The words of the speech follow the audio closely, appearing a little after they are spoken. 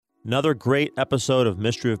Another great episode of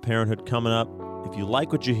Mystery of Parenthood coming up. If you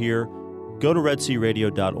like what you hear, go to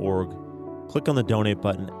redsearadio.org, click on the donate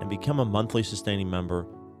button, and become a monthly sustaining member.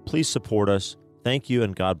 Please support us. Thank you,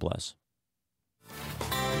 and God bless.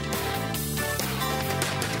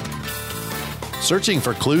 Searching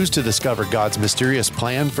for clues to discover God's mysterious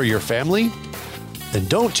plan for your family? Then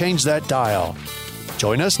don't change that dial.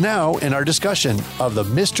 Join us now in our discussion of the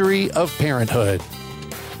mystery of parenthood.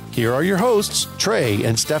 Here are your hosts, Trey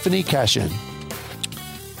and Stephanie Cashin.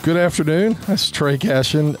 Good afternoon. That's Trey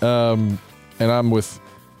Cashin, and I'm with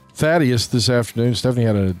Thaddeus this afternoon. Stephanie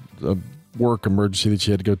had a work emergency that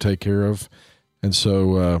she had to go take care of, and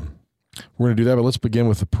so we're going to do that. But let's begin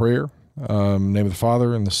with a prayer. In the name of the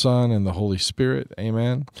Father, and the Son, and the Holy Spirit.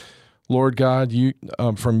 Amen. Lord God,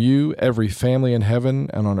 from you, every family in heaven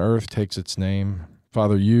and on earth takes its name.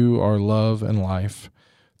 Father, you are love and life.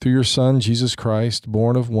 Through your Son, Jesus Christ,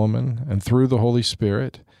 born of woman, and through the Holy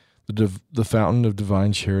Spirit, the fountain of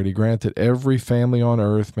divine charity, grant that every family on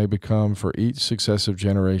earth may become, for each successive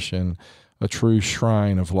generation, a true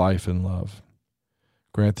shrine of life and love.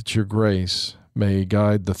 Grant that your grace may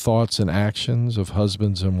guide the thoughts and actions of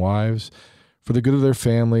husbands and wives for the good of their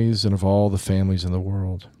families and of all the families in the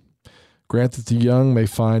world. Grant that the young may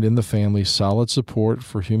find in the family solid support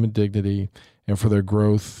for human dignity and for their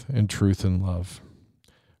growth in truth and love.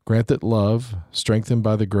 Grant that love, strengthened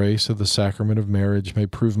by the grace of the sacrament of marriage, may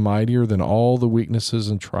prove mightier than all the weaknesses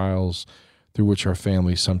and trials through which our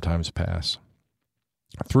families sometimes pass.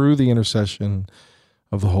 Through the intercession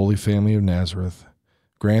of the Holy Family of Nazareth,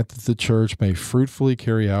 grant that the Church may fruitfully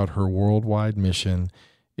carry out her worldwide mission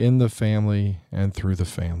in the family and through the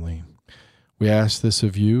family. We ask this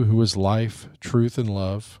of you, who is life, truth, and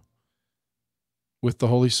love, with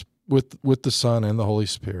the Son and the Holy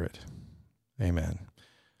Spirit. Amen.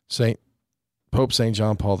 Pope St.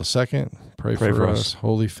 John Paul II, pray for us.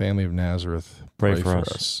 Holy Family of Nazareth, pray for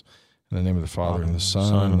us. In the name of the Father, and the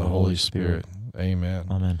Son, and the Holy Spirit. Amen.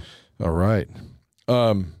 Amen. All right.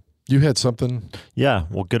 You had something? Yeah.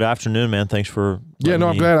 Well, good afternoon, man. Thanks for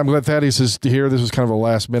I'm glad Thaddeus is here. This was kind of a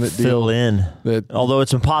last-minute deal. Fill in. That, although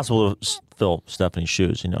it's impossible to fill Stephanie's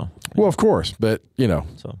shoes, Well, of course, but,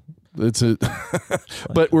 So it's a...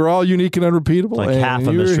 but we're all unique and unrepeatable. Like and half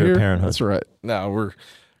a mystery of parenthood. That's right. Now, we're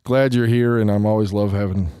glad you're here, and I'm always love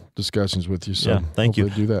having discussions with you. So yeah, thank you.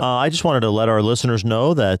 Do that. I just wanted to let our listeners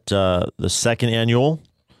know that the second annual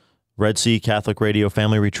Red Sea Catholic Radio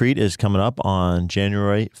Family Retreat is coming up on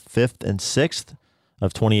January 5th and 6th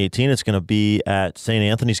of 2018. It's going to be at St.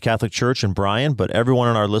 Anthony's Catholic Church in Bryan, but everyone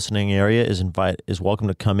in our listening area is welcome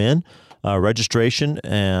to come in. Registration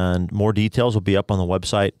and more details will be up on the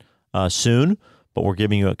website soon, but we're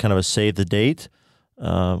giving you a kind of a save the date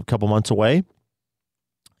a couple months away.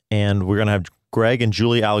 And we're going to have Greg and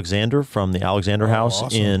Julie Alexander from the Alexander House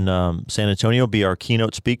awesome. in San Antonio be our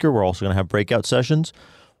keynote speaker. We're also going to have breakout sessions.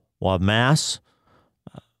 We'll have Mass,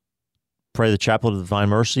 pray the Chaplet of Divine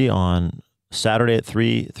Mercy on Saturday at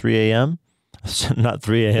 3 a.m. Not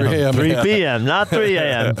 3 a.m., 3 p.m., not 3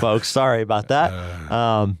 a.m., folks. Sorry about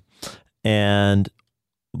that. And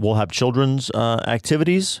we'll have children's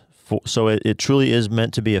activities. So it truly is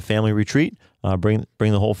meant to be a family retreat. Bring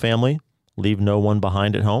the whole family. Leave no one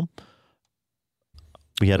behind at home.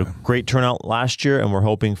 We had a great turnout last year, and we're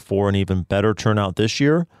hoping for an even better turnout this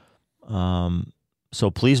year. So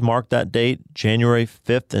please mark that date, January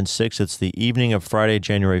 5th and 6th. It's the evening of Friday,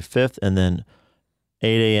 January 5th, and then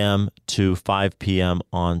 8 a.m. to 5 p.m.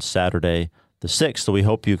 on Saturday, the 6th. So we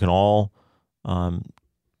hope you can all come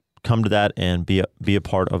to that and be a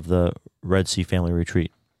part of the Red Sea Family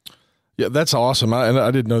Retreat. Yeah, that's awesome.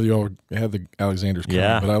 I didn't know you all had the Alexanders coming,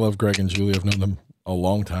 but I love Greg and Julie. I've known them a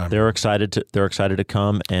long time. They're excited to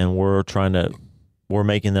come, and we're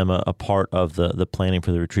making them a part of the planning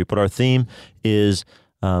for the retreat. But our theme is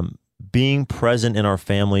being present in our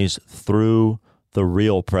families through the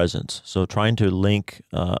real presence. So trying to link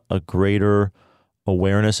a greater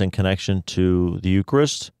awareness and connection to the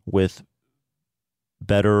Eucharist with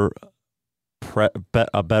a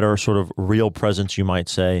better sort of real presence, you might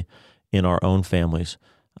say, in our own families.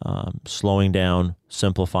 Slowing down,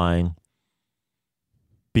 simplifying,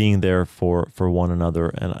 being there for one another.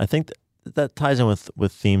 And I think that ties in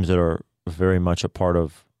with themes that are very much a part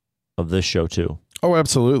of this show too. Oh,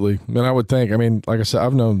 absolutely. And I would think, like I said,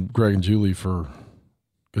 I've known Greg and Julie for,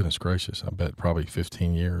 goodness gracious, I bet probably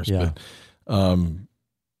 15 years. Yeah. But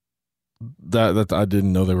that I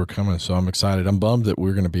didn't know they were coming, so I'm excited. I'm bummed that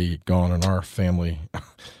we're going to be gone in our family,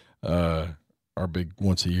 our our big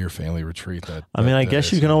once a year family retreat. I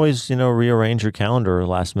guess you can always rearrange your calendar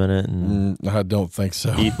last minute and I don't think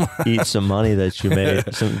so. eat some money that you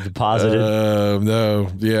made, some deposited. No,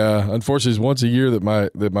 yeah. Unfortunately, it's once a year that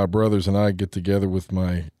my brothers and I get together with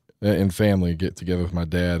my family get together with my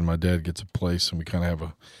dad, and my dad gets a place, and we kind of have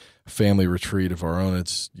a family retreat of our own.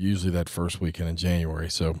 It's usually that first weekend in January,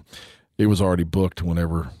 so it was already booked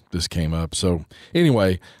whenever this came up. So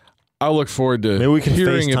anyway, I look forward to maybe we can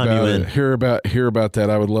hearing FaceTime about you in. it. Hear about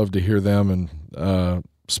that. I would love to hear them and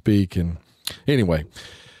speak. And anyway,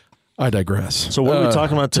 I digress. So what are we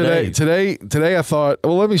talking about today? Today, I thought.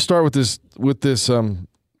 Well, let me start with this.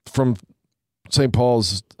 From St.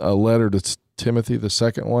 Paul's letter to Timothy, the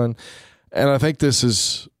second one, and I think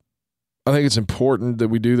it's important that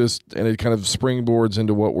we do this, and it kind of springboards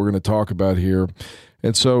into what we're going to talk about here.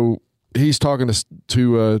 And so he's talking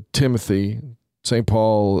to Timothy, St.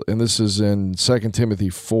 Paul, and this is in 2 Timothy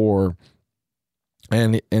 4,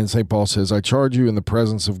 and St. Paul says, "I charge you in the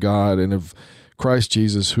presence of God and of Christ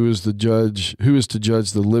Jesus, who is to judge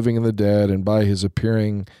the living and the dead, and by his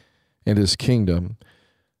appearing and his kingdom.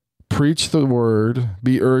 Preach the word,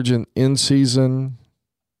 be urgent in season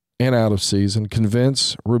and out of season,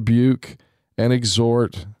 convince, rebuke, and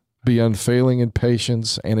exhort, be unfailing in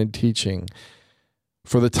patience and in teaching.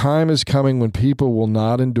 For the time is coming when people will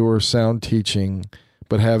not endure sound teaching,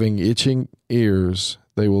 but having itching ears,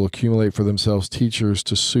 they will accumulate for themselves teachers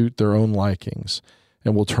to suit their own likings,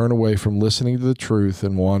 and will turn away from listening to the truth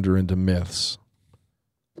and wander into myths.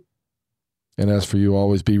 And as for you,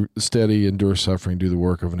 always be steady, endure suffering, do the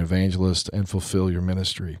work of an evangelist, and fulfill your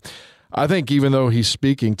ministry." I think even though he's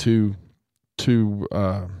speaking to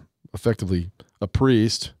effectively a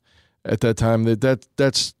priest at that time, that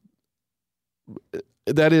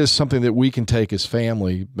is something that we can take as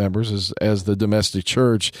family members, as the domestic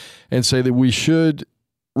church, and say that we should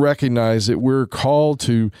recognize that we're called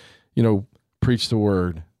to, preach the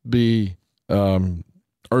word, be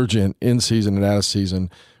urgent in season and out of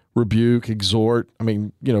season, rebuke, exhort.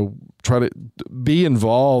 Try to be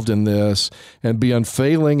involved in this and be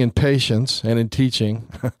unfailing in patience and in teaching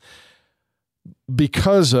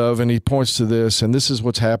because of, and he points to this, and this is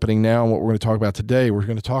what's happening now and what we're going to talk about today. We're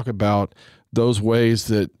going to talk about those ways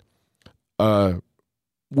that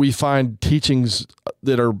we find teachings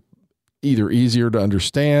that are either easier to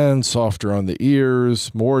understand, softer on the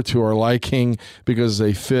ears, more to our liking because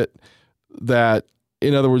they fit that.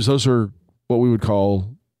 In other words, those are what we would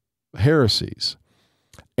call heresies.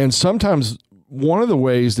 And sometimes one of the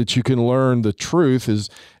ways that you can learn the truth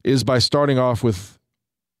is by starting off with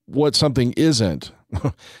what something isn't.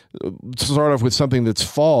 Start off with something that's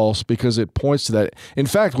false because it points to that. In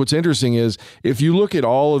fact, what's interesting is if you look at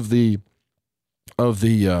all of the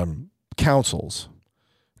councils,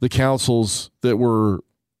 the councils that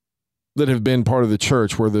have been part of the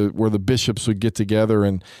church, where the bishops would get together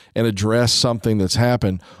and address something that's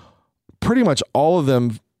happened, pretty much all of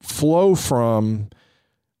them flow from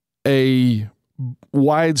a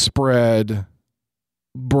widespread,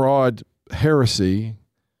 broad heresy,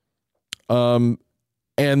 and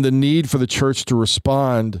the need for the church to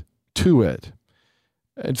respond to it.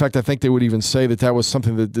 In fact, I think they would even say that was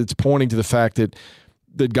something that's pointing to the fact that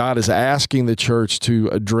God is asking the church to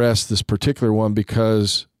address this particular one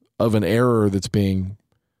because of an error that's being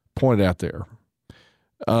pointed out there.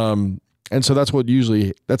 And so that's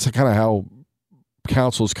kind of how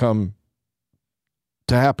councils come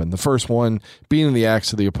to happen. The first one being in the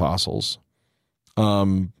Acts of the Apostles,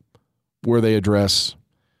 where they address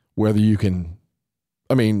whether you can,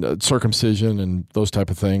 circumcision and those type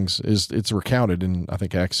of things it's recounted in, I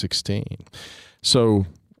think, Acts 16. So,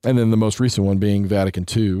 and then the most recent one being Vatican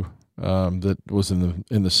II, that was in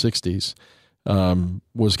the 60s,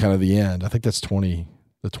 was kind of the end. I think that's the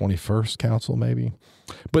 21st council maybe.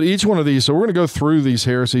 But each one of these, so we're going to go through these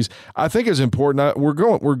heresies. I think it's important.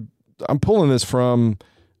 I'm pulling this from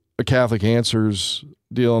a Catholic Answers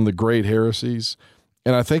deal on the great heresies,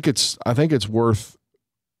 and I think it's worth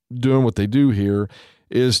doing what they do here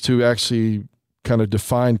is to actually kind of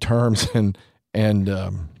define terms and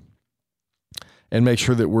make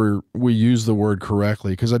sure that we use the word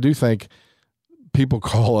correctly, because I do think people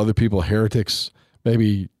call other people heretics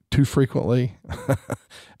maybe too frequently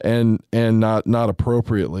and not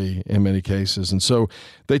appropriately in many cases. And so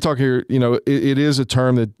they talk here, it is a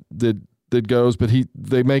term that goes, but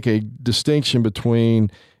they make a distinction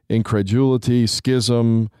between incredulity,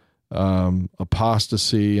 schism,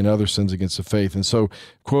 apostasy, and other sins against the faith. And so,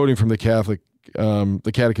 quoting from the Catechism of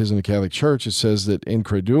the Catholic Church, it says that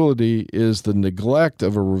incredulity is the neglect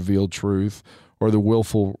of a revealed truth or the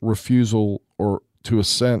willful refusal or to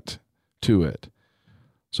assent to it.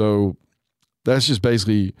 So That's just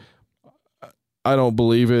basically, I don't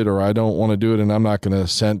believe it, or I don't want to do it, and I'm not going to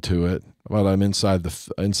assent to it. But I'm inside the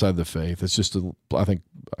faith. It's just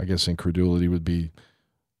I guess incredulity would be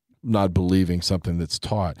not believing something that's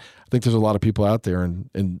taught. I think there's a lot of people out there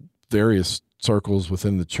in various circles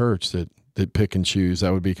within the church that pick and choose.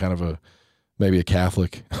 That would be kind of maybe a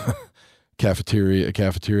Catholic cafeteria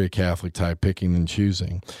Catholic type picking and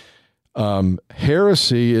choosing.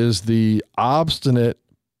 Heresy is the obstinate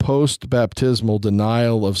post-baptismal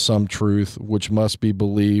denial of some truth which must be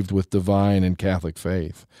believed with divine and Catholic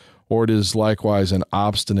faith, or it is likewise an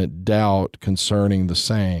obstinate doubt concerning the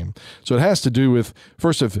same. So it has to do with,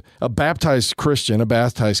 first, if a baptized Christian, a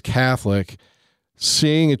baptized Catholic,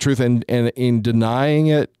 seeing a truth and in denying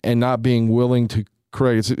it and not being willing to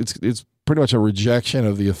correct it. It's pretty much a rejection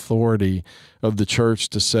of the authority of the church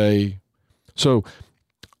to say. So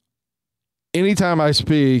anytime I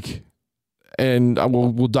speak, and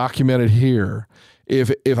we'll document it here,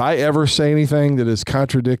 if I ever say anything that is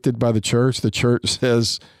contradicted by the church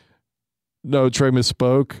says, no, Trey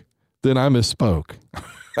misspoke, then I misspoke.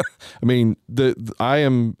 I mean, I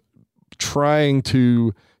am trying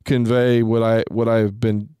to convey what I've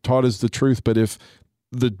been taught is the truth, but if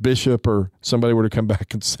the bishop or somebody were to come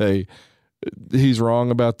back and say he's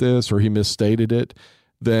wrong about this or he misstated it,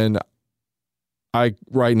 then I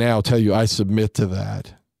right now tell you I submit to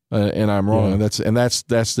that, and I'm wrong, and that's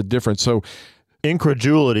the difference. So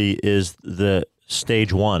incredulity is the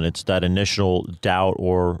stage one. It's that initial doubt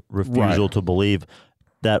or refusal to believe.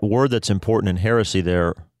 That word that's important in heresy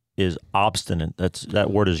there is obstinate.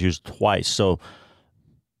 That word is used twice. So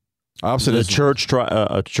obstinate,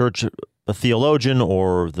 a theologian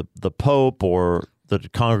or the Pope or the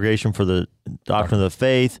Congregation for the Doctrine of the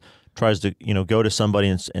Faith tries to go to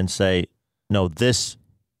somebody and say, no, this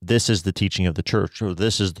is the teaching of the church, or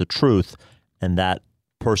this is the truth, and that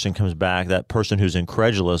person comes back, that person who's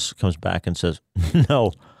incredulous comes back and says,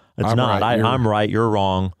 no, it's not. Right, I'm right, you're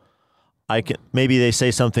wrong. Maybe they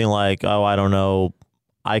say something like, oh, I don't know,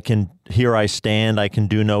 here I stand, I can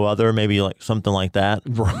do no other, maybe like something like that.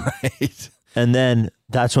 Right. And then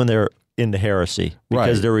that's when they're into heresy,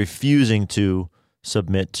 because they're refusing to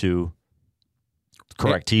submit to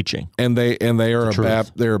correct teaching. And they're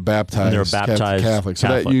baptized. And they're baptized Catholic.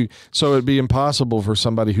 So it'd be impossible for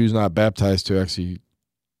somebody who's not baptized to actually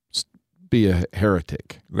be a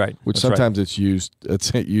heretic, right? Which sometimes it's used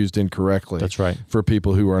incorrectly. That's right, for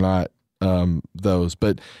people who are not those.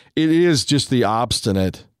 But it is just the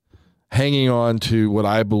obstinate hanging on to what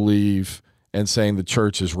I believe and saying the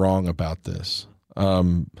church is wrong about this.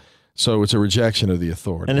 So it's a rejection of the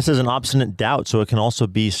authority. And this is an obstinate doubt. So it can also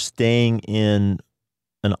be staying in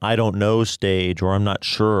an I don't know stage or I'm not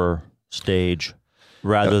sure stage,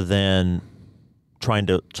 rather than trying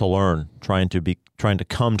to learn, trying to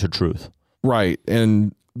come to truth. Right.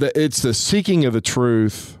 And it's the seeking of the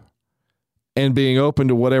truth and being open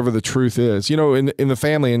to whatever the truth is. In the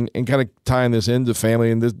family, and kind of tying this into family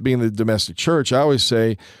and this being the domestic church, I always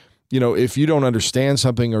say, if you don't understand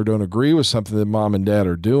something or don't agree with something that mom and dad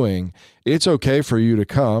are doing, it's okay for you to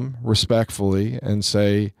come respectfully and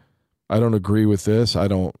say, I don't agree with this. I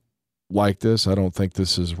don't like this. I don't think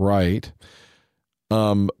this is right.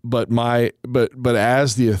 But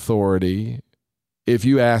as the authority, if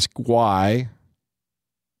you ask why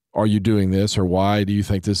are you doing this, or why do you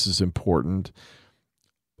think this is important,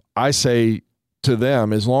 I say to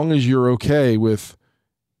them, as long as you're okay with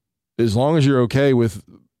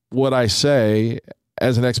what I say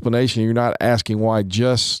as an explanation, you're not asking why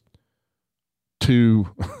just to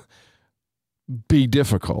be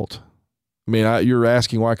difficult. I mean, you're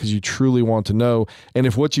asking why because you truly want to know. And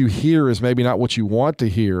if what you hear is maybe not what you want to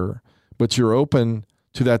hear, but you're open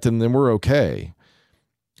to that, then we're okay.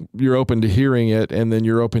 You're open to hearing it, and then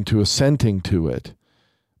you're open to assenting to it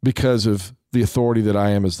because of the authority that I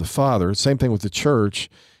am as the Father. Same thing with the church.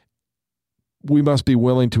 We must be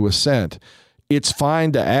willing to assent. It's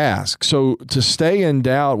fine to ask. So to stay in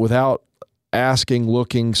doubt without asking,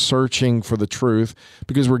 looking, searching for the truth,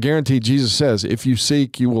 because we're guaranteed, Jesus says, if you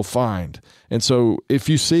seek, you will find. And so if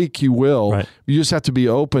you seek, you will. Right. You just have to be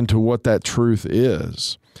open to what that truth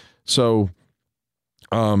is. So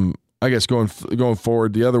I guess going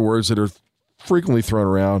forward, the other words that are frequently thrown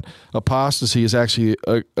around, apostasy is actually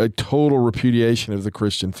a total repudiation of the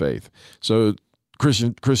Christian faith. So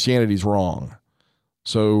Christianity is wrong.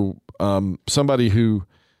 So somebody who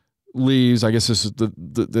leaves, I guess this is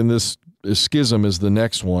then this schism is the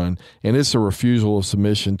next one, and it's a refusal of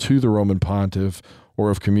submission to the Roman pontiff or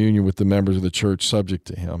of communion with the members of the church subject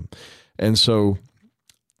to him. And so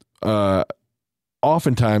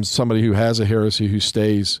oftentimes somebody who has a heresy who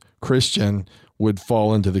stays Christian would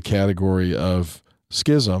fall into the category of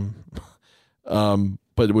schism,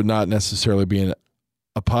 but it would not necessarily be an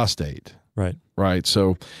apostate. Right. Right.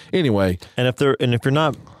 So anyway, and if you're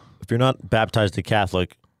not baptized a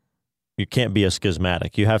Catholic, you can't be a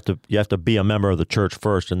schismatic. You have to be a member of the church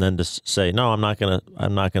first, and then to say, no, I'm not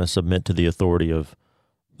gonna submit to the authority of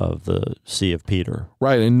the See of Peter.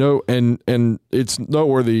 Right. And it's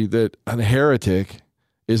noteworthy that a heretic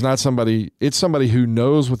is not somebody. It's somebody who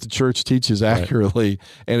knows what the church teaches accurately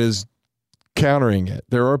and is countering it.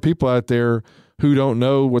 There are people out there who don't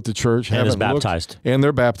know what the church and is baptized, and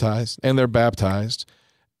they're baptized, and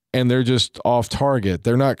they're just off target.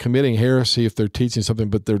 They're not committing heresy if they're teaching something,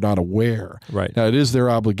 but they're not aware. Right. Now, it is their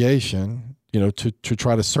obligation, to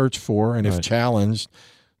try to search for, and if challenged,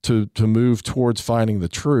 to move towards finding the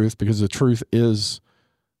truth, because the truth is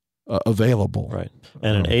available. Right.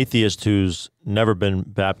 And an atheist who's never been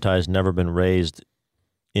baptized, never been raised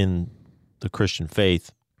in the Christian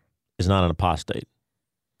faith is not an apostate.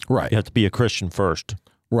 Right. You have to be a Christian first.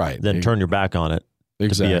 Right. Then turn your back on it.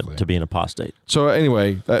 Exactly. To be an apostate. So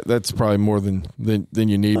anyway, that's probably more than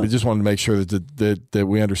you need. But just wanted to make sure that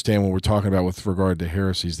we understand what we're talking about with regard to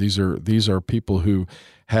heresies. These are people who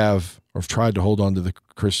have or have tried to hold on to the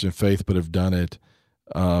Christian faith, but have done it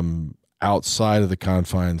outside of the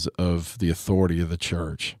confines of the authority of the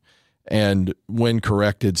church, and when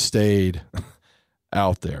corrected, stayed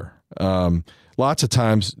out there. Lots of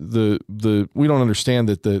times, we don't understand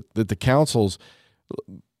that the councils.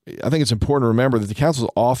 I think it's important to remember that the councils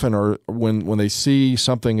often are, when they see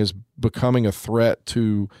something as becoming a threat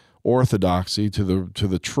to orthodoxy, to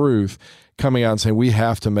the truth, coming out and saying we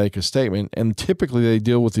have to make a statement. And typically they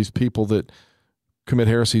deal with these people that commit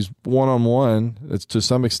heresies one-on-one. It's to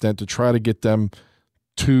some extent to try to get them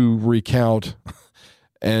to recount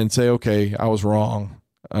and say, okay, I was wrong.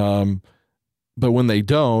 But when they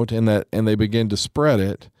don't, and they begin to spread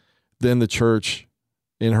it, then the church,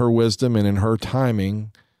 in her wisdom and in her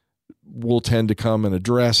timing, will tend to come and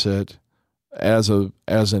address it as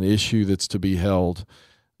an issue that's to be held.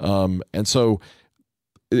 And so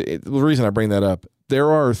the reason I bring that up,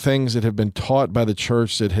 there are things that have been taught by the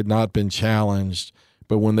church that had not been challenged,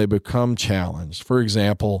 but when they become challenged, for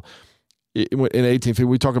example, in 1850,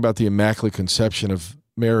 we talk about the Immaculate Conception of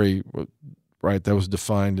Mary, right? That was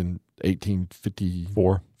defined in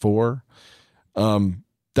 1854.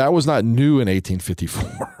 That was not new in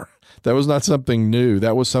 1854. That was not something new.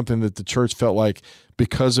 That was something that the church felt like,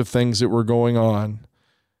 because of things that were going on,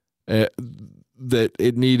 that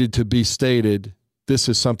it needed to be stated, this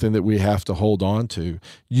is something that we have to hold on to.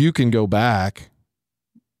 You can go back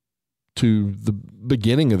to the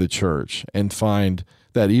beginning of the church and find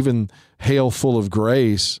that even Hail Full of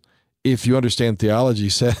Grace, if you understand theology,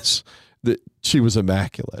 says that she was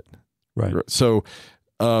immaculate. Right. So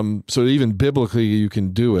even biblically, you can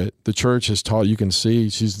do it. The church has taught, you can see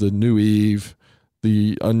she's the new Eve,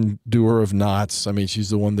 the undoer of knots. I mean,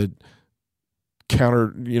 she's the one that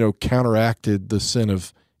counteracted the sin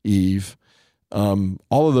of Eve. All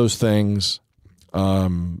of those things are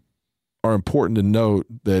important to note,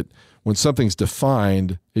 that when something's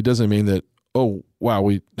defined, it doesn't mean that, oh, wow,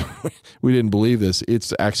 we didn't believe this.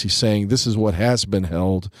 It's actually saying this is what has been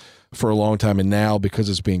held for a long time, and now, because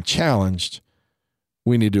it's being challenged,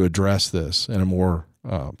 we need to address this in a more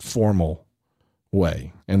formal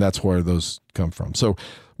way, and that's where those come from. So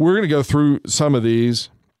we're going to go through some of these,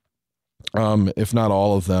 if not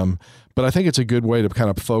all of them, but I think it's a good way to kind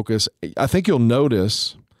of focus. I think you'll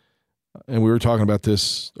notice, and we were talking about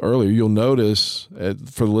this earlier, you'll notice,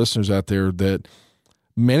 for the listeners out there, that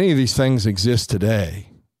many of these things exist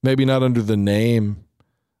today, maybe not under the name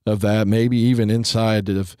of that, maybe even inside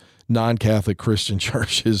of non-Catholic Christian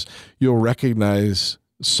churches, you'll recognize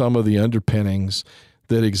some of the underpinnings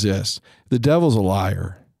that exist. The devil's a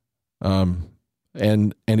liar, and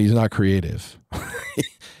he's not creative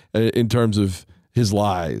in terms of his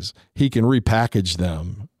lies. He can repackage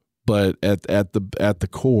them, but at the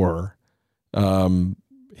core,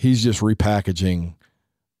 he's just repackaging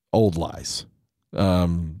old lies.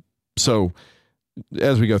 So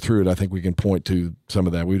as we go through it, I think we can point to some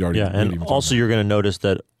of that. And also you're going to notice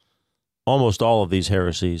that almost all of these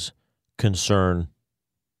heresies concern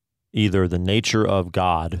either the nature of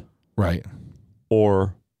God, right,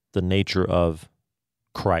 or the nature of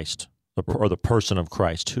Christ, or the person of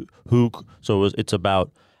Christ. So it's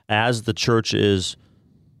about, as the church is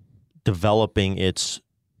developing its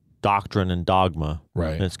doctrine and dogma,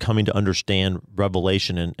 right, and it's coming to understand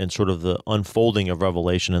Revelation and sort of the unfolding of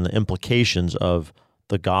Revelation and the implications of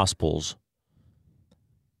the Gospels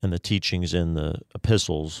and the teachings in the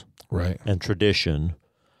epistles, right, and tradition.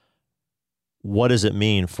 What does it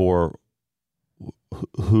mean for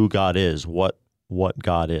who God is, what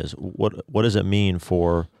God is, what does it mean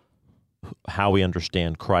for how we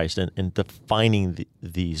understand Christ, and defining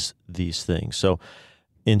these things. So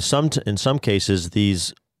in some cases,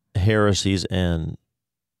 these heresies and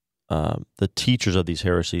the teachers of these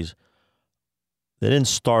heresies, they didn't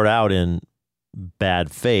start out in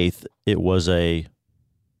bad faith. It was a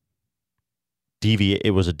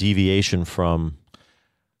deviation from,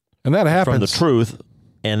 and that happens, from the truth,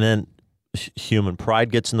 and then human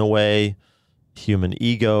pride gets in the way, human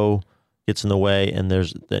ego gets in the way, and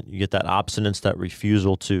then you get that obstinance, that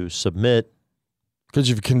refusal to submit. Because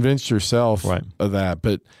you've convinced yourself of that.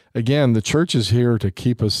 But again, the church is here to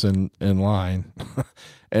keep us in line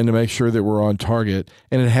and to make sure that we're on target.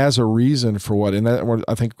 And it has a reason for what. And that,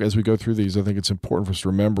 I think as we go through these, I think it's important for us to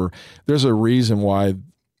remember there's a reason why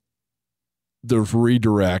the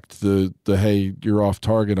redirect, the hey, you're off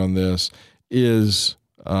target on this, is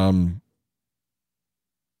a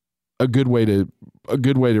good way to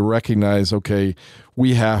recognize, okay,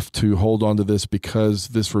 we have to hold on to this because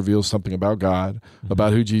this reveals something about God,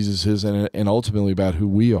 about who Jesus is, and ultimately about who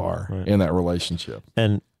we are in that relationship.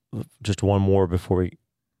 And just one more before we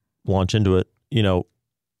launch into it. You know,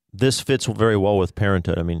 this fits very well with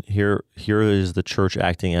parenthood. I mean, here is the church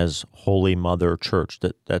acting as Holy Mother Church.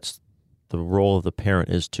 That's the role of the parent,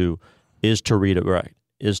 is to redirect,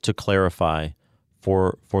 is to clarify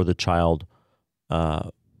for the child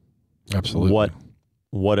absolutely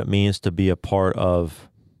what it means to be a part of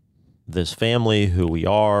this family, who we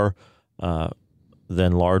are,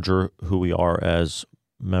 then larger, who we are as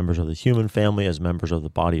members of the human family, as members of the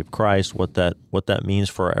body of Christ, what that means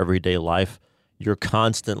for our everyday life. You're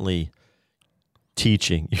constantly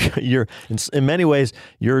teaching. You're in many ways,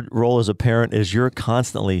 your role as a parent is you're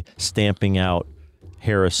constantly stamping out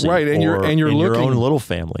heresy, right? And you're looking your own little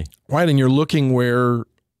family, right? And you're looking where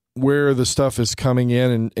the stuff is coming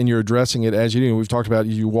in, and you're addressing it as you do. We've talked about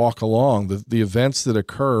you walk along the events that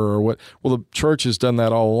occur, or what. Well, the church has done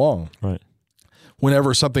that all along. Right.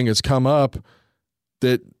 Whenever something has come up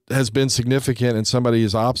that has been significant and somebody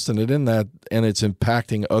is obstinate in that, and it's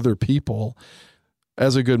impacting other people,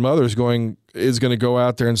 as a good mother is going to go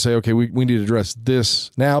out there and say, okay, we need to address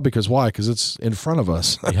this now, because why? Because it's in front of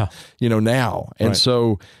us, now. And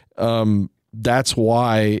so that's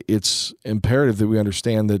why it's imperative that we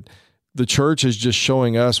understand that the church is just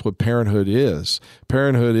showing us what parenthood is.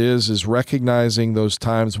 Parenthood is recognizing those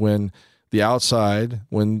times when the outside,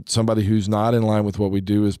 when somebody who's not in line with what we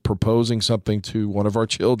do is proposing something to one of our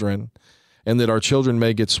children, and that our children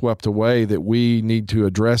may get swept away, that we need to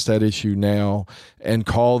address that issue now and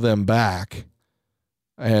call them back.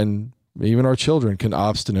 And even our children can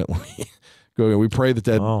obstinately go. We pray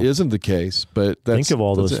that isn't the case, but think of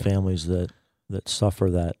all those families that suffer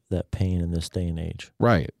that pain in this day and age.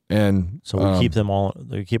 Right. And so we keep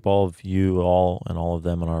keep all of you and all of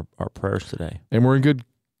them in our prayers today. And we're in good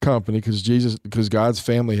company because God's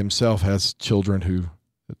family himself has children who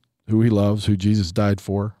he loves, who Jesus died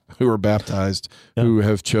for, who are baptized, who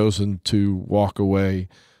have chosen to walk away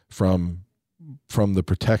from the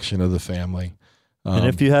protection of the family. And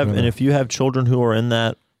if you have children who are in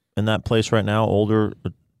that place right now, older,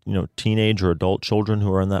 teenage or adult children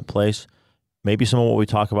who are in that place, maybe some of what we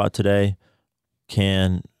talk about today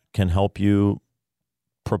can help you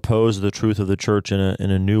propose the truth of the church in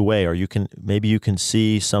a new way, or you can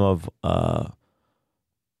see some of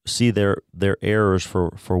see their errors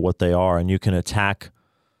for what they are, and you can attack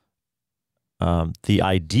the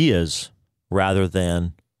ideas rather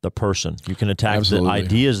than the person. You can attack the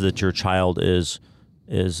ideas that your child is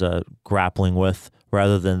grappling with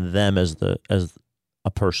rather than them as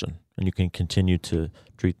a person, and you can continue to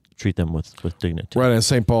treat them with dignity. Right, and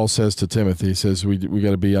St. Paul says to Timothy, he says we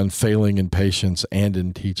got to be unfailing in patience and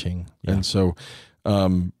in teaching, and so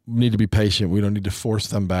we need to be patient. We don't need to force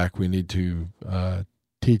them back. We need to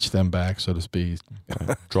teach them back, so to speak.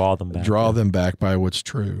 Draw them back. Draw them back by what's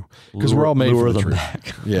true, because we're all made for the truth.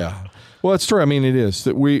 Back. Yeah, well, it's true. I mean, it is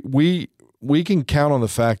that we can count on the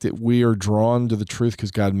fact that we are drawn to the truth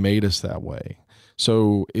because God made us that way.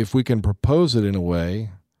 So if we can propose it in a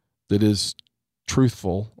way that is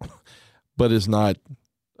truthful, but is not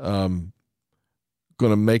going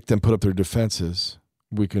to make them put up their defenses,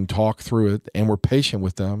 we can talk through it, and we're patient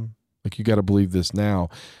with them. Like, you got to believe this now.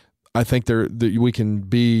 I think that we can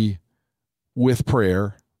be, with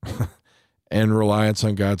prayer and reliance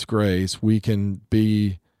on God's grace, we can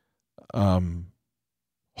be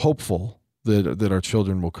hopeful that our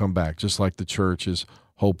children will come back, just like the church is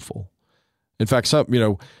hopeful. In fact,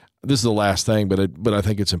 this is the last thing, but I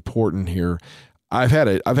think it's important here. I've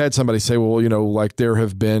had somebody say, well, like there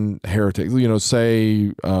have been heretics,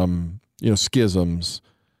 say schisms,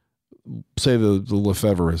 say the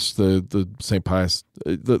Lefeverists, the St. Pius,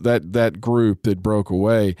 that group that broke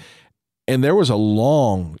away. And there was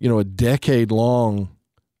a decade-long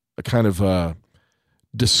kind of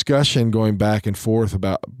discussion going back and forth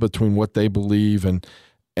between what they believe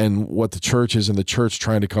and what the church is, and the church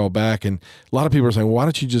trying to call back. And a lot of people are saying, why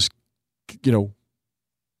don't you just,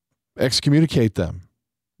 excommunicate them,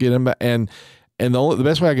 get them back? And the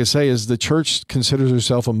best way I can say is the church considers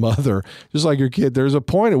herself a mother, just like your kid. There's a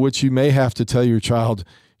point at which you may have to tell your child,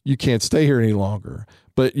 you can't stay here any longer,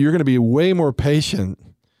 but you're going to be way more patient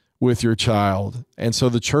with your child. And so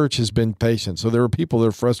the church has been patient. So there were people that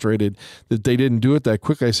are frustrated that they didn't do it that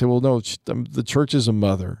quickly. I say, well, no, the church is a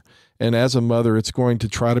mother. And as a mother, it's going to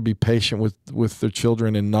try to be patient with their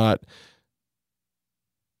children and not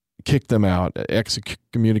kick them out,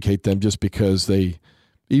 excommunicate them just because even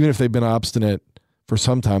if they've been obstinate for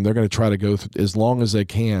some time, they're going to try to go as long as they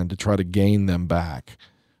can to try to gain them back.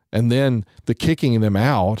 And then the kicking them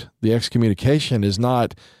out, the excommunication, is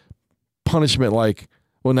not punishment like,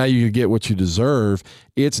 well, now you get what you deserve.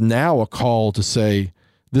 It's now a call to say,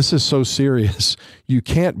 this is so serious, you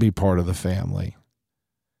can't be part of the family.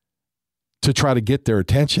 To try to get their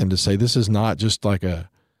attention, to say, this is not just like an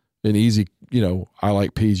easy, I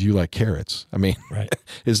like peas, you like carrots. I mean, right.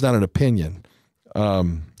 It's not an opinion.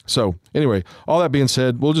 So anyway, all that being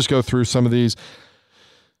said, we'll just go through some of these.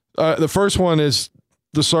 The first one is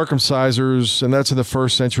the circumcisers, and that's in the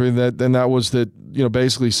first century. That was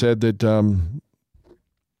basically said that,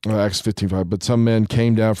 Acts 15:5, but some men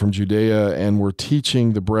came down from Judea and were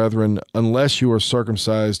teaching the brethren, unless you are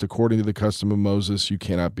circumcised according to the custom of Moses, you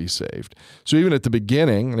cannot be saved. So even at the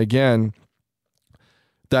beginning, and again,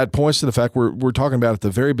 that points to the fact we're talking about at the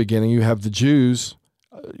very beginning, you have the Jews,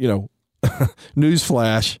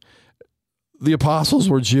 newsflash, the apostles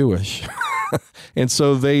were Jewish. And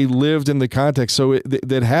so they lived in the context. So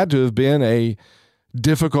that had to have been a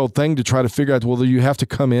difficult thing to try to figure out, well, you have to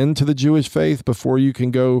come into the Jewish faith before you can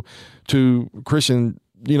go to Christian,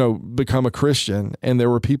 become a Christian. And there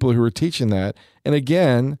were people who were teaching that. And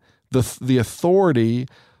again, the authority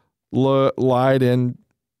lied in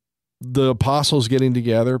the apostles getting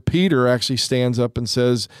together. Peter actually stands up and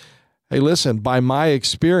says, hey, listen, by my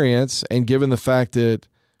experience, and given the fact that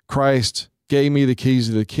Christ gave me the keys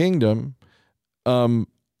of the kingdom,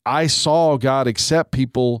 I saw God accept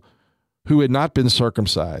people who had not been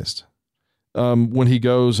circumcised. When he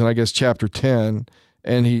goes, and I guess chapter 10,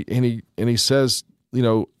 and he says,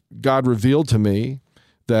 God revealed to me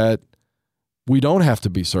that we don't have to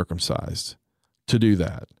be circumcised to do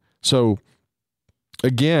that. So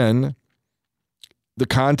again, the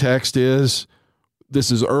context is,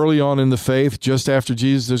 this is early on in the faith, just after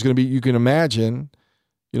Jesus. There's going to be, you can imagine,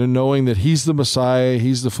 knowing that he's the Messiah,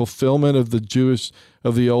 he's the fulfillment of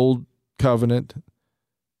the old covenant,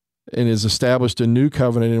 and has established a new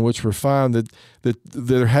covenant in which we're found that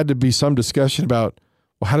there had to be some discussion about,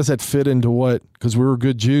 well, how does that fit into what? Because we were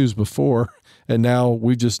good Jews before, and now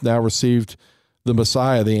we just received the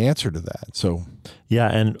Messiah, the answer to that. So, yeah,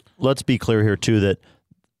 and let's be clear here too that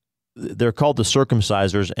they're called the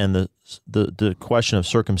circumcisers, and the question of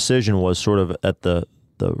circumcision was sort of at the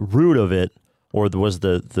root of it, or was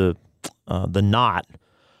the knot.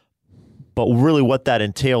 But really, what that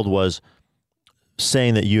entailed was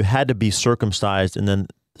saying that you had to be circumcised, and then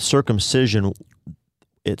circumcision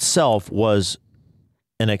itself was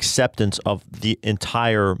an acceptance of the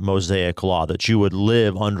entire Mosaic law, that you would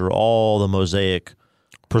live under all the Mosaic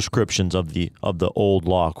prescriptions of the old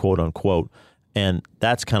law, quote unquote. And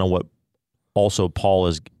that's kind of what also Paul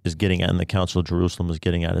is getting at, and the Council of Jerusalem is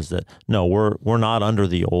getting at, is that no, we're not under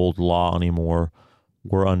the old law anymore.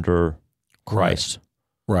 We're under Christ.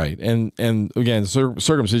 Right. And again,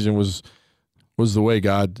 circumcision was the way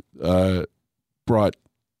God brought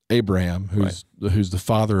Abraham, who's the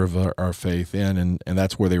father of our faith, in, and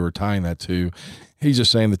that's where they were tying that to. He's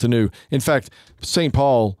just saying that the new. In fact, St.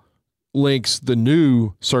 Paul links the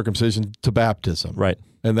new circumcision to baptism. Right.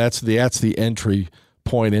 And that's the entry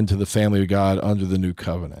point into the family of God under the new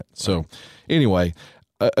covenant. So anyway,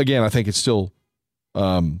 again, I think it's still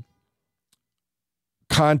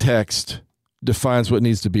context defines what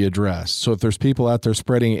needs to be addressed. So if there's people out there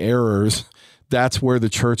spreading errors, that's where the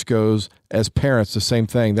church goes. As parents, the same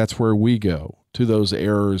thing. That's where we go to those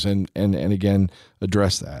errors and again,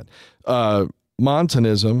 address that.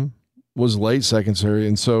 Montanism was late second century,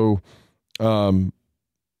 and so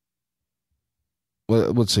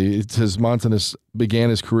let's see. It says Montanus began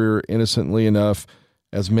his career innocently enough,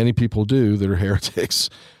 as many people do that are heretics,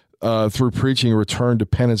 through preaching a return to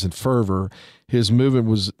penance and fervor. His movement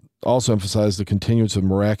was also emphasized the continuance of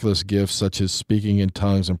miraculous gifts such as speaking in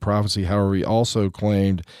tongues and prophecy. However, he also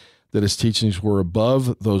claimed that his teachings were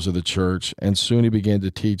above those of the church, and soon he began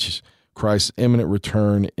to teach Christ's imminent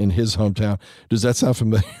return in his hometown. Does that sound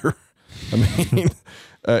familiar? I mean,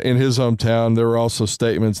 in his hometown, there were also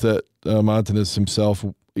statements that Montanus himself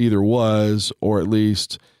either was or at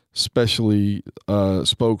least specially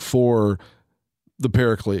spoke for the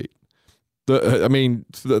Paraclete,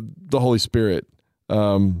 the Holy Spirit,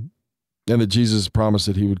 and that Jesus promised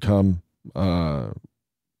that he would come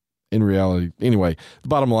in reality. Anyway, the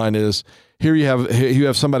bottom line is here you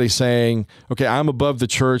have somebody saying, okay, I'm above the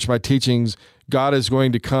church, my teachings, God is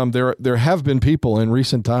going to come. There have been people in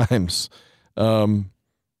recent times.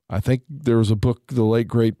 I think there was a book, The Late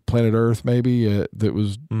Great Planet Earth, maybe that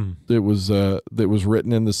was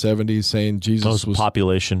written in the 70s saying Jesus was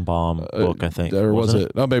population bomb book, I think. Or was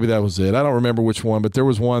it? Oh, maybe that was it. I don't remember which one, but there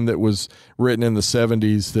was one that was written in the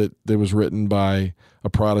 70s that was written by a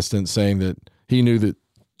Protestant saying that he knew that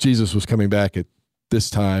Jesus was coming back at this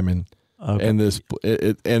time and this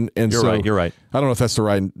and you're right. I don't know if that's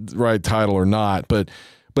the right title or not, but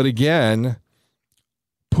again,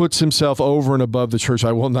 puts himself over and above the church.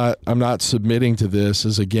 I'm not submitting to this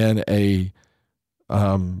as again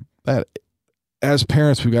that as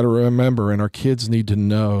parents we've got to remember, and our kids need to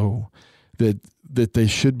know that they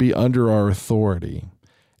should be under our authority,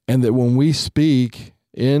 and that when we speak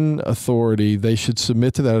in authority, they should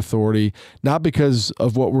submit to that authority, not because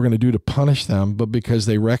of what we're going to do to punish them, but because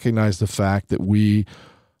they recognize the fact that we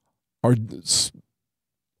are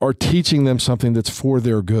teaching them something that's for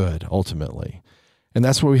their good ultimately. And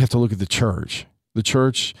that's why we have to look at the church. The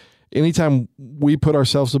church, anytime we put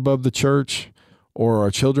ourselves above the church or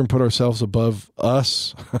our children put ourselves above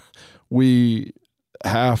us, we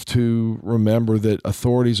have to remember that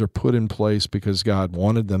authorities are put in place because God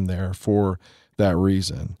wanted them there for that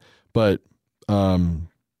reason. But, and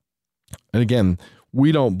again,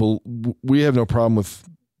 we have no problem with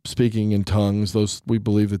speaking in tongues. We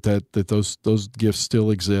believe that those gifts still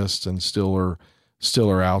exist and still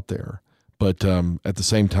are out there. But at the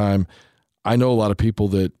same time, I know a lot of people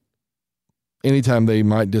that anytime they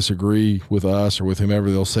might disagree with us or with whomever,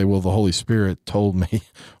 they'll say, well, the Holy Spirit told me,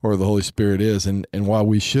 or the Holy Spirit is. And while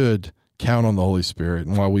we should count on the Holy Spirit,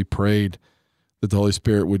 and while we prayed that the Holy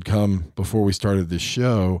Spirit would come before we started this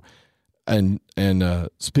show and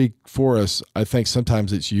speak for us, I think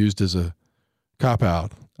sometimes it's used as a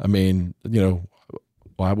cop-out. I mean,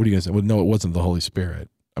 why? What are you going to say? Well, no, it wasn't the Holy Spirit.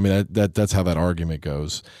 I mean, that's how that argument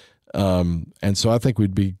goes. And so I think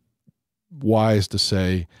we'd be wise to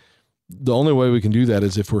say the only way we can do that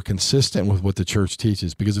is if we're consistent with what the church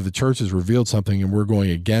teaches, because if the church has revealed something and we're going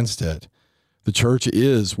against it, the church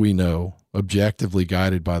is, we know, objectively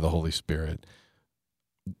guided by the Holy Spirit.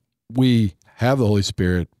 We have the Holy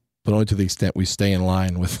Spirit, but only to the extent we stay in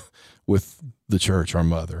line with the church, our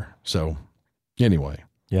mother. So anyway.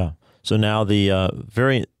 Yeah. So now the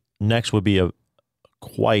very next would be a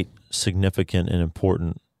quite significant and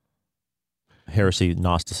important heresy,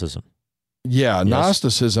 Gnosticism. Yeah, yes.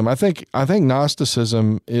 Gnosticism. I think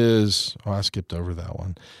Gnosticism is. Oh, I skipped over that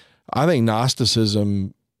one. I think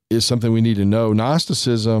Gnosticism is something we need to know.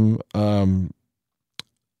 Gnosticism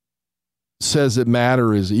says that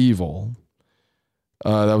matter is evil.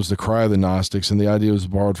 That was the cry of the Gnostics, and the idea was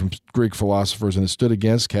borrowed from Greek philosophers, and it stood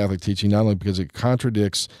against Catholic teaching not only because it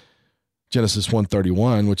contradicts Genesis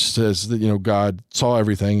 1:31, which says that God saw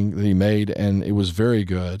everything that He made and it was very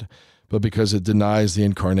good, but because it denies the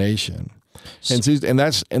incarnation. And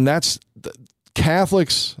that's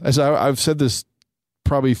Catholics, as I've said this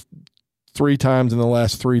probably 3 times in the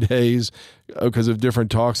last 3 days because of different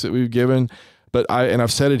talks that we've given, but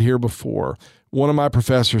I've said it here before. One of my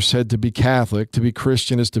professors said to be Catholic, to be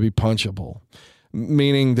Christian is to be punchable,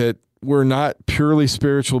 meaning that we're not purely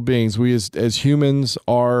spiritual beings. We as humans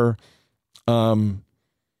are a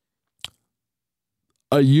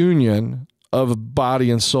union of body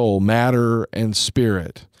and soul, matter and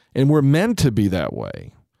spirit. And we're meant to be that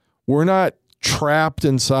way. We're not trapped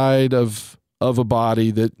inside of a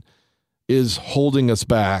body that is holding us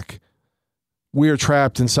back. We are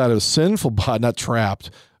trapped inside of a sinful body, not trapped.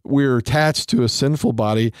 We're attached to a sinful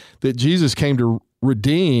body that Jesus came to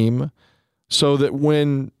redeem so that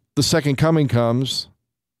when the second coming comes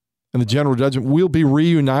and the general judgment, we'll be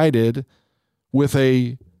reunited with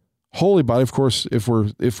a holy body, of course, if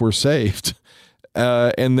we're saved.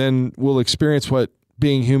 And then we'll experience what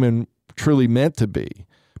being human truly meant to be.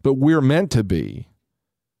 But we're meant to be.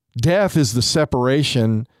 Death is the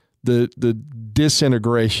separation, the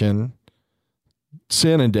disintegration.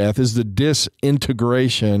 Sin and death is the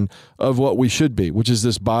disintegration of what we should be, which is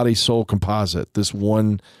this body-soul composite, this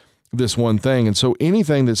one this one thing. And so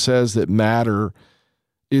anything that says that matter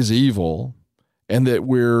is evil and that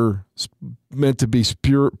we're meant to be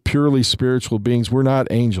purely spiritual beings, we're not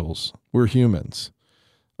angels, we're humans.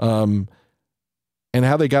 And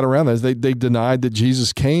how they got around that is they denied that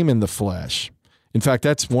Jesus came in the flesh. In fact,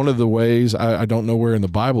 that's one of the ways, I don't know where in the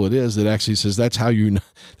Bible it is, that actually says that's how you know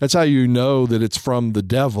that it's from the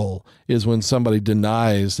devil, is when somebody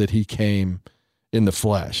denies that he came in the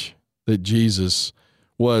flesh, that Jesus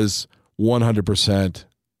was 100%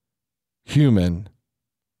 human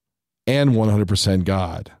and 100%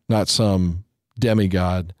 God, not some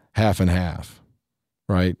demigod half and half,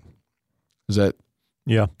 right? Is that?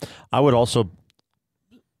 Yeah. I would also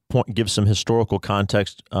give some historical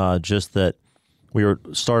context, just that we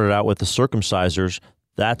started out with the circumcisers.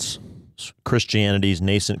 That's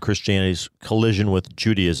nascent Christianity's collision with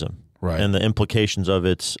Judaism, right, and the implications of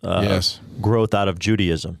its growth out of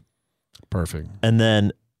Judaism. Perfect. And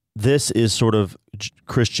then this is sort of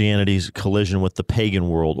Christianity's collision with the pagan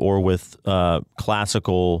world, or with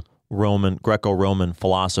classical Greco-Roman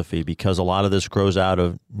philosophy, because a lot of this grows out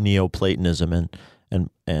of Neoplatonism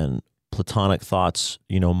and Platonic thoughts,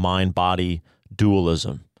 mind-body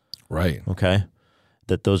dualism. Right. Okay?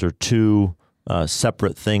 That those are two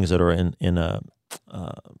separate things that are in a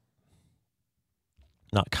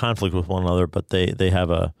not conflict with one another, but they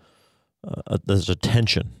have there's a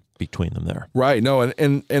tension between them there. Right. No,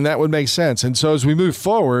 and that would make sense. And so as we move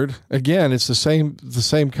forward, again, it's the same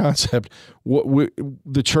concept.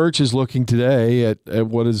 The church is looking today at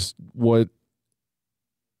what is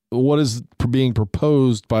being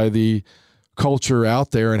proposed by the culture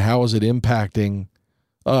out there, and how is it impacting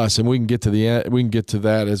us. And we can get to the end. We can get to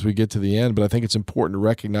that as we get to the end. But I think it's important to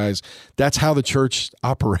recognize that's how the church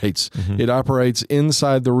operates. Mm-hmm. It operates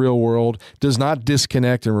inside the real world, does not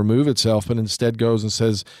disconnect and remove itself, but instead goes and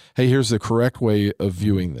says, "Hey, here's the correct way of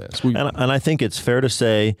viewing this." And I think it's fair to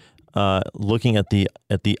say, looking at the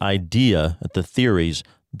idea, at the theories,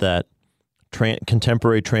 that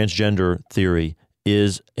contemporary transgender theory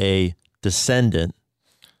is a descendant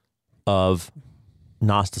of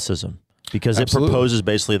Gnosticism. Because Absolutely. It proposes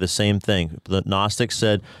basically the same thing. The Gnostics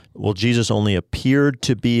said, well, Jesus only appeared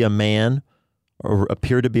to be a man or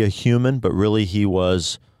appeared to be a human, but really he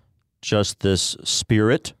was just this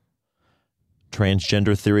spirit.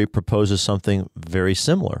 Transgender theory proposes something very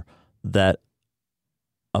similar, that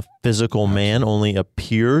a physical man only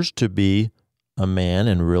appears to be a man,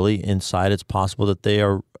 and really inside it's possible that they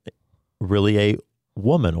are really a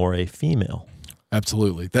woman or a female.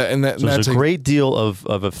 Absolutely. So there's a great deal of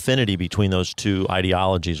affinity between those two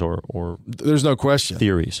ideologies or there's no question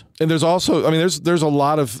theories. And there's also, there's a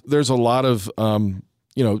lot of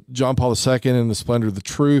John Paul II in The Splendor of the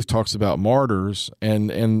Truth talks about martyrs,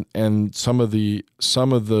 and some of the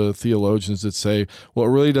theologians that say, well, it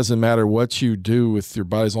really doesn't matter what you do with your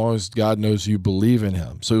body as long as God knows you believe in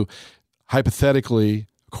him. So hypothetically,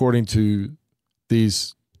 according to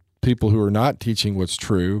these people who are not teaching what's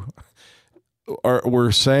true,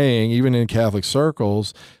 we're saying, even in Catholic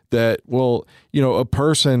circles, that, well, a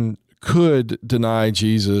person could deny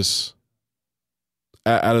Jesus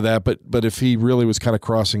out of that, but if he really was kind of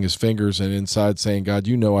crossing his fingers and inside saying, God,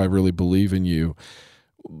 I really believe in you,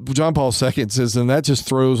 John Paul II says, and that just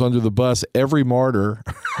throws under the bus every martyr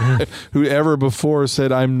who ever before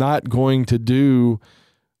said, I'm not going to do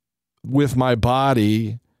with my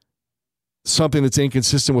body something that's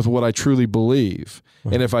inconsistent with what I truly believe.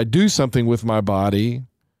 Right. And if I do something with my body,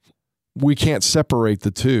 we can't separate the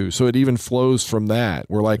two. So it even flows from that.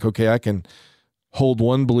 We're like, okay, I can hold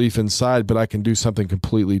one belief inside, but I can do something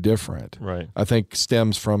completely different. Right. I think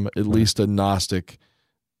stems from at least a Gnostic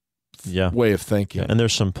way of thinking. Yeah. And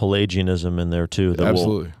there's some Pelagianism in there too. That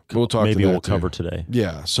Absolutely. We'll talk maybe to that we'll too. cover today.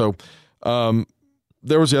 Yeah. So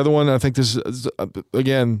there was the other one. I think this is,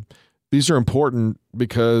 again, these are important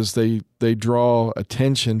because they draw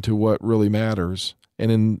attention to what really matters.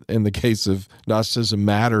 And in the case of Gnosticism,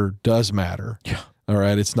 matter does matter. Yeah. All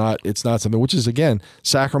right. It's not something, which is, again,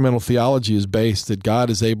 sacramental theology is based that God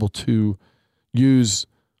is able to use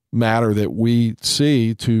matter that we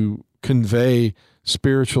see to convey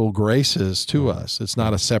spiritual graces to us. It's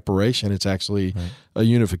not a separation. It's actually a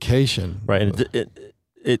unification. Right. And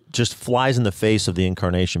it just flies in the face of the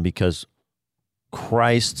incarnation, because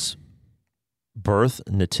Christ's birth,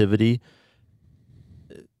 nativity,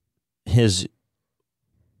 his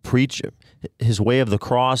way of the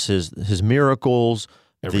cross, his miracles,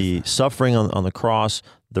 everything. The suffering on the cross,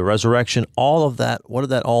 the resurrection, all of that. What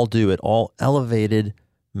did that all do? It all elevated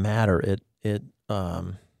matter. It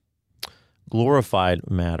glorified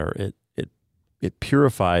matter. It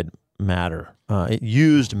purified matter. It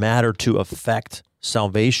used matter to affect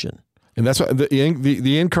salvation. And that's what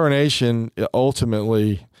the incarnation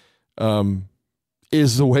ultimately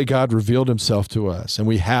is the way God revealed himself to us. And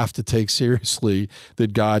we have to take seriously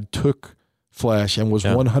that God took flesh and was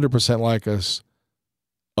 100% like us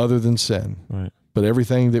other than sin. Right. But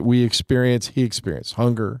everything that we experience, he experienced.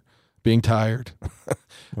 Hunger, being tired,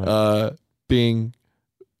 being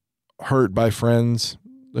hurt by friends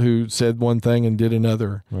who said one thing and did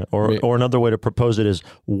another. Right. Or another way to propose it is,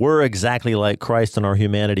 we're exactly like Christ in our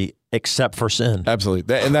humanity, except for sin.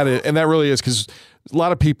 Absolutely. And that really is, because a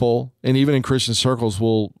lot of people, and even in Christian circles,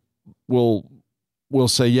 will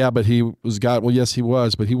say, yeah, but he was God. Well, yes, he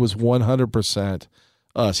was, but he was 100%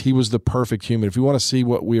 us. He was the perfect human. If you want to see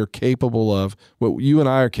what we are capable of, what you and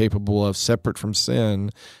I are capable of, separate from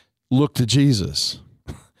sin, look to Jesus.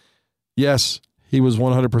 Yes, he was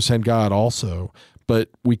 100% God also, but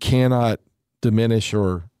we cannot diminish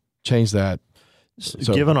or change that.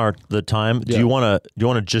 So, given the time, do you want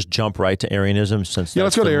to just jump right to Arianism? Let's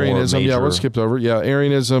go to Arianism. Yeah, let's skip over. Yeah,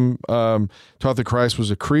 Arianism taught that Christ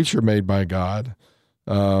was a creature made by God.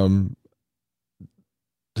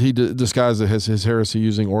 He disguised his heresy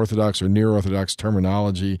using Orthodox or Near Orthodox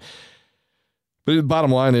terminology. But the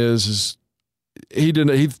bottom line is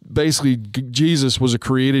Jesus was a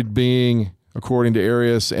created being according to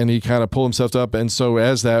Arius, and he kind of pulled himself up. And so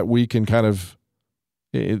as that, we can kind of,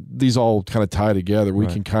 these all kind of tie together. We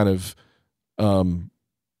can kind of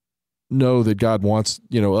know that God wants,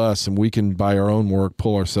 us, and we can, by our own work,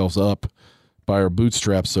 pull ourselves up by our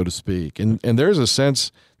bootstraps, so to speak. And there's a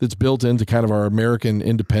sense that's built into kind of our American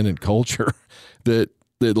independent culture that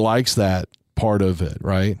likes that part of it,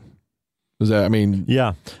 right?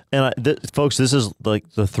 Yeah. And folks, this is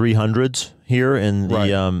like the 300s here in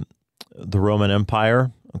the Roman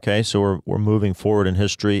Empire. Okay, so we're moving forward in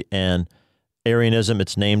history, and Arianism,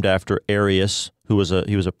 it's named after Arius, he was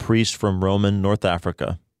a priest from Roman North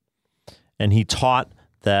Africa, and he taught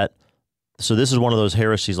that. So this is one of those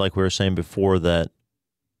heresies, like we were saying before, that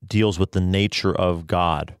deals with the nature of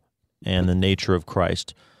God and the nature of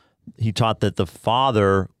Christ. He taught that the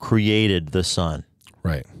Father created the Son,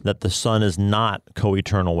 right? That the Son is not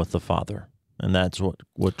co-eternal with the Father, and that's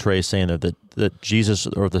what Trey is saying there. That Jesus,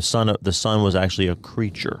 or the Son was actually a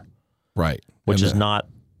creature, right? Which is not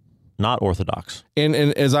orthodox. And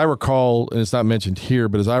as I recall, and it's not mentioned here,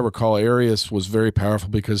 but as I recall, Arius was very powerful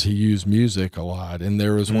because he used music a lot. And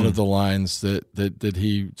there was one of the lines that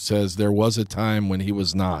he says, there was a time when he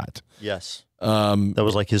was not. Yes. That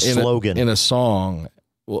was like his slogan. In a song.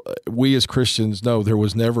 Well, we as Christians know there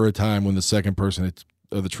was never a time when the second person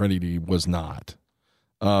of the Trinity was not.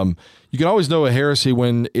 You can always know a heresy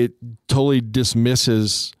when it totally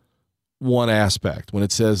dismisses one aspect, when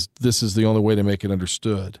it says this is the only way to make it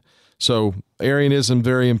understood. So Arianism,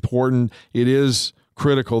 very important. It is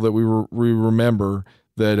critical that we remember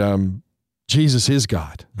that Jesus is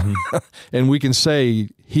God, and we can say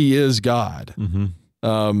He is God.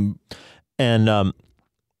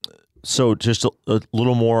 So just a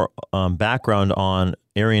little more background on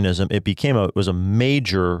Arianism. It was a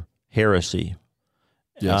major heresy,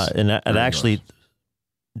 and actually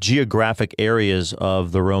geographic areas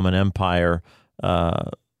of the Roman Empire and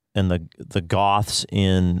the Goths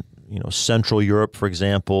in Central Europe, for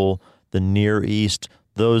example, the Near East,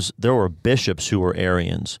 there were bishops who were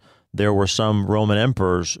Arians. There were some Roman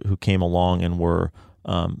emperors who came along and were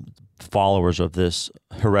followers of this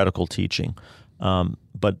heretical teaching.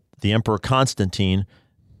 But the Emperor Constantine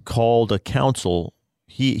called a council.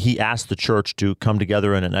 He asked the church to come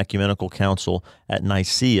together in an ecumenical council at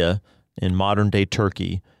Nicaea in modern-day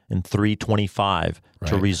Turkey in 325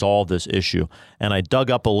 to resolve this issue. And I dug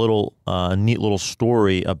up a neat little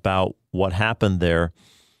story about what happened there,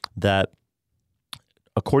 that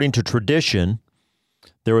according to tradition,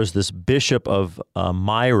 there was this bishop of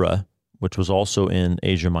Myra, which was also in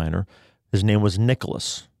Asia Minor. His name was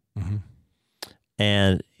Nicholas.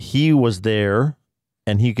 And he was there,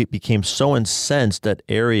 and he became so incensed at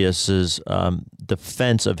Arius's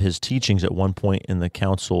defense of his teachings at one point in the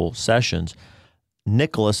council sessions.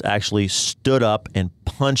 Nicholas actually stood up and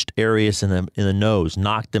punched Arius in the nose,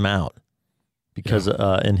 knocked him out, because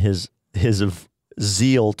in his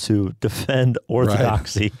zeal to defend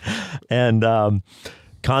orthodoxy. And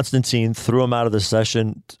Constantine threw him out of the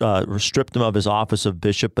session, stripped him of his office of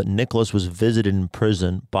bishop, but Nicholas was visited in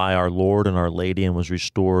prison by our Lord and Our Lady and was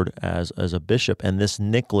restored as a bishop. And this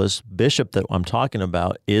Nicholas bishop that I'm talking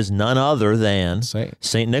about is none other than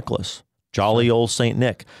Saint Nicholas, jolly old Saint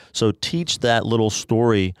Nick. So teach that little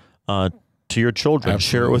story to your children.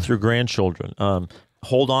 Absolutely. Share it with your grandchildren.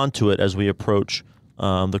 Hold on to it as we approach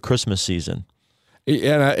the Christmas season.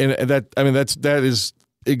 And that is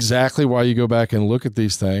exactly why you go back and look at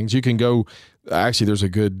these things. You can go. Actually, there's a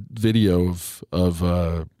good video of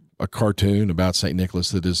a cartoon about St.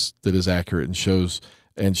 Nicholas that is accurate and shows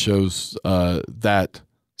that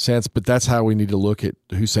sense. But that's how we need to look at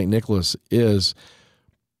who St. Nicholas is.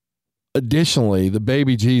 Additionally, the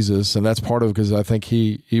baby Jesus, and that's part of it because I think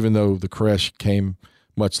he, even though the creche came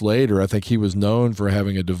much later, I think he was known for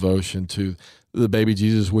having a devotion to the baby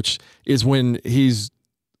Jesus, which is when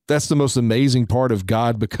that's the most amazing part of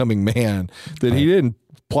God becoming man, that he didn't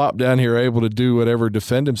plop down here able to do whatever,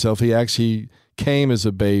 defend himself. He actually came as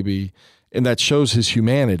a baby, and that shows his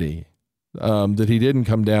humanity, that he didn't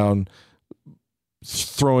come down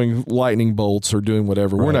throwing lightning bolts or doing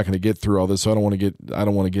whatever. Right. We're not going to get through all this, so I don't want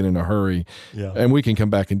to get in a hurry. Yeah. And we can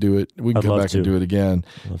come back and do it. We can come back and do it again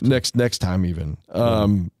next time even.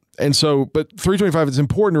 And so, but 325, it's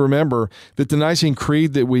important to remember that the Nicene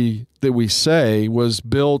Creed that we say was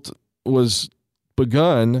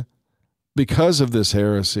begun because of this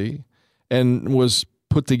heresy and was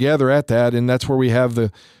put together at that, and that's where we have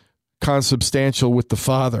the consubstantial with the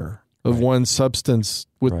Father, of one substance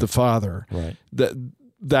with the Father. Right.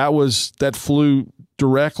 That flew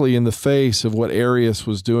directly in the face of what Arius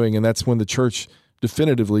was doing, and that's when the church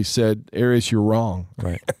definitively said, Arius, you're wrong.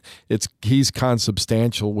 Right. He's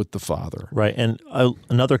consubstantial with the Father. Right. And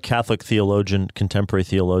another Catholic theologian, contemporary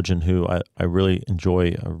theologian, who I really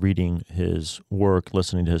enjoy reading his work,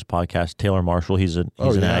 listening to his podcast, Taylor Marshall. He's an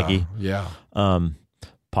Aggie. Yeah.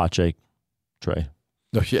 Pache, Trey.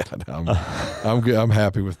 Oh yeah, I'm good. I'm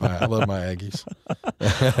happy with I love my Aggies.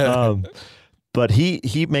 But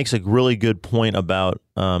he makes a really good point about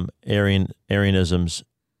Arianism's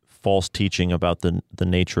false teaching about the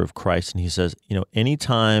nature of Christ, and he says,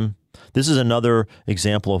 anytime, this is another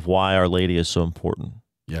example of why Our Lady is so important,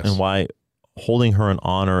 yes, and why holding her in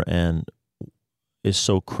honor and is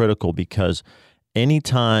so critical, because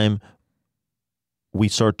anytime we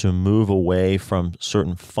start to move away from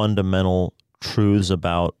certain fundamental truths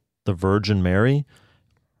about the Virgin Mary,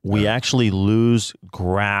 we actually lose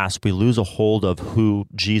grasp, we lose a hold of who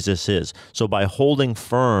Jesus is. So by holding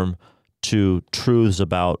firm to truths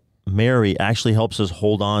about Mary actually helps us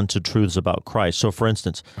hold on to truths about Christ. So for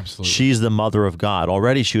instance, she's the mother of God.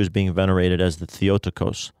 Already she was being venerated as the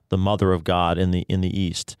Theotokos, the mother of God in the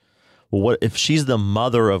East. Well, what if she's the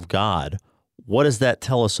mother of God? What does that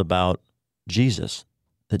tell us about Jesus?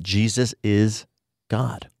 That Jesus is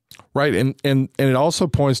God. Right, and it also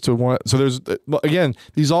points to one. So there's, again,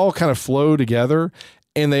 these all kind of flow together,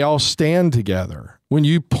 and they all stand together. When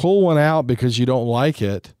you pull one out because you don't like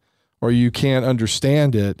it, or you can't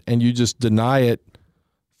understand it, and you just deny it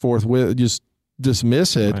forthwith, just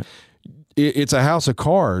dismiss it, right, it's a house of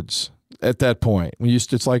cards at that point.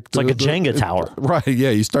 It's like a Jenga tower, right?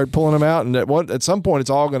 Yeah, you start pulling them out, and at some point, it's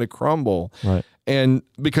all going to crumble, right? And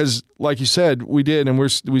because, like you said, we did, and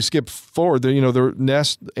we skipped forward. The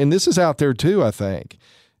nest, and this is out there too. I think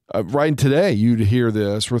right today you'd hear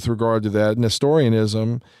this with regard to that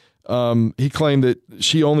Nestorianism. He claimed that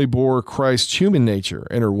she only bore Christ's human nature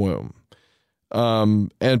in her womb,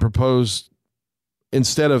 and proposed,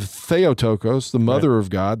 instead of Theotokos, the mother of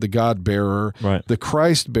God, the God bearer, the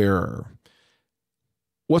Christ bearer.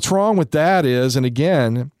 What's wrong with that is, and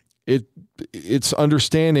again, it's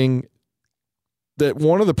understanding that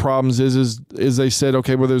one of the problems is they said,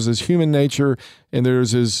 okay, well, there's his human nature and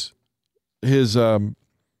there's his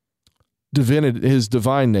divinity, his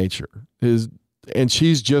divine nature, and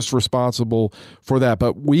she's just responsible for that.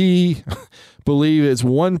 But we believe it's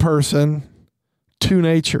one person, two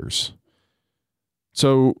natures.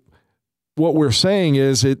 So what we're saying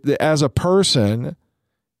is, as a person,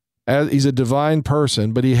 he's a divine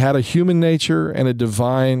person, but he had a human nature and a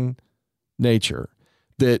divine nature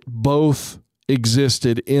that both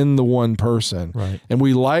existed in the one person. Right. And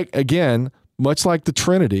we again, much like the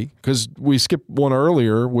Trinity, because we skipped one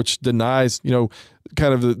earlier, which denies,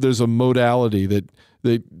 there's a modality that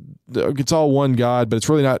it's all one God, but it's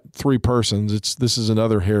really not three persons. This is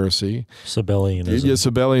another heresy. Sabellianism. Yeah,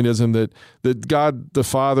 Sabellianism, that God the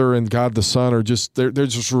Father and God the Son are just, they're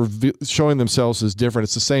just showing themselves as different.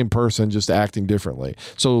 It's the same person, just acting differently.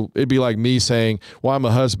 So it'd be like me saying, well, I'm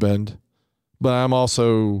a husband, but I'm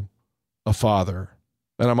also a father,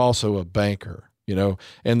 and I'm also a banker,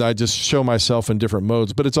 and I just show myself in different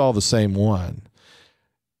modes, but it's all the same one.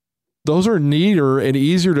 Those are neater and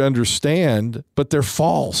easier to understand, but they're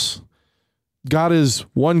false. God is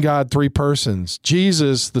one God, three persons.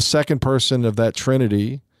 Jesus, the second person of that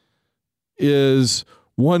Trinity, is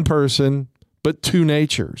one person, but two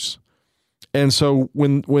natures. And so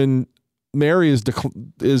when Mary is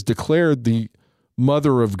declared the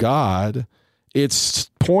mother of God, it's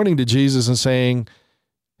pointing to Jesus and saying,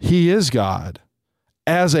 He is God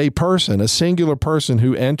as a person, a singular person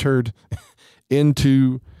who entered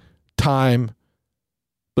into time,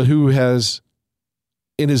 but who has,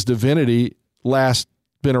 in his divinity,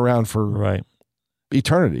 been around for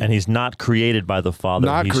eternity. And he's not created by the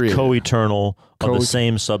Father. He's created. Co-eternal of the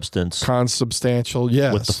same substance. Consubstantial,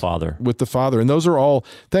 yes. With the Father. With the Father. And those are all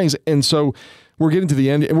things. And so we're getting to the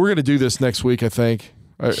end, and we're going to do this next week, I think.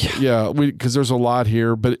 Because there's a lot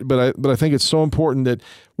here, but I think it's so important that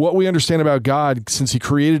what we understand about God, since he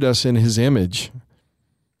created us in his image,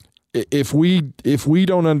 if we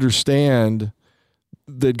don't understand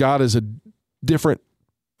that God is a different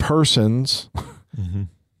persons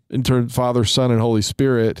in terms of Father, Son, and Holy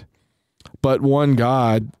Spirit, but one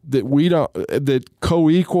God, that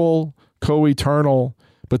co-equal, co-eternal,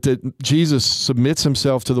 but that Jesus submits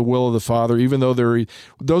himself to the will of the Father, even though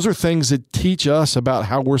those are things that teach us about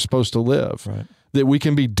how we're supposed to live, that we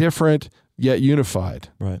can be different yet unified.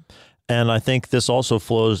 Right. And I think this also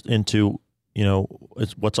flows into,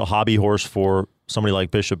 it's what's a hobby horse for somebody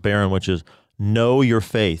like Bishop Barron, which is know your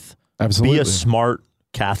faith. Absolutely. Be a smart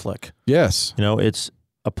Catholic. Yes. It's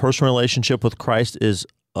a personal relationship with Christ is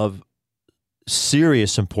of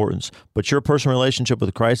serious importance, but your personal relationship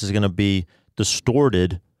with Christ is going to be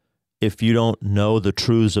distorted if you don't know the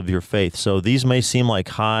truths of your faith. So these may seem like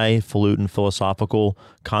highfalutin philosophical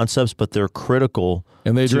concepts, but they're critical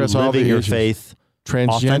and they address to all the living your issues. faith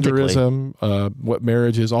Transgenderism, what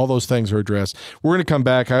marriage is, all those things are addressed. We're going to come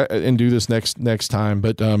back and do this next time.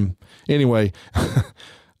 But anyway,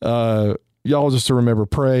 y'all just to remember,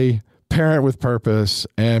 pray, parent with purpose,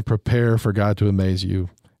 and prepare for God to amaze you.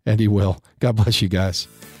 And he will. God bless you guys.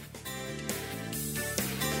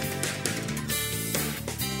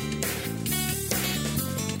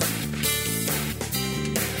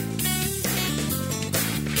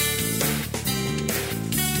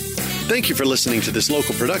 Thank you for listening to this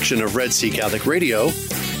local production of Red Sea Catholic Radio.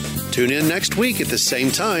 Tune in next week at the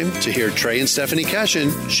same time to hear Trey and Stephanie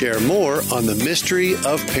Cashin share more on the mystery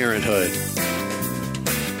of parenthood.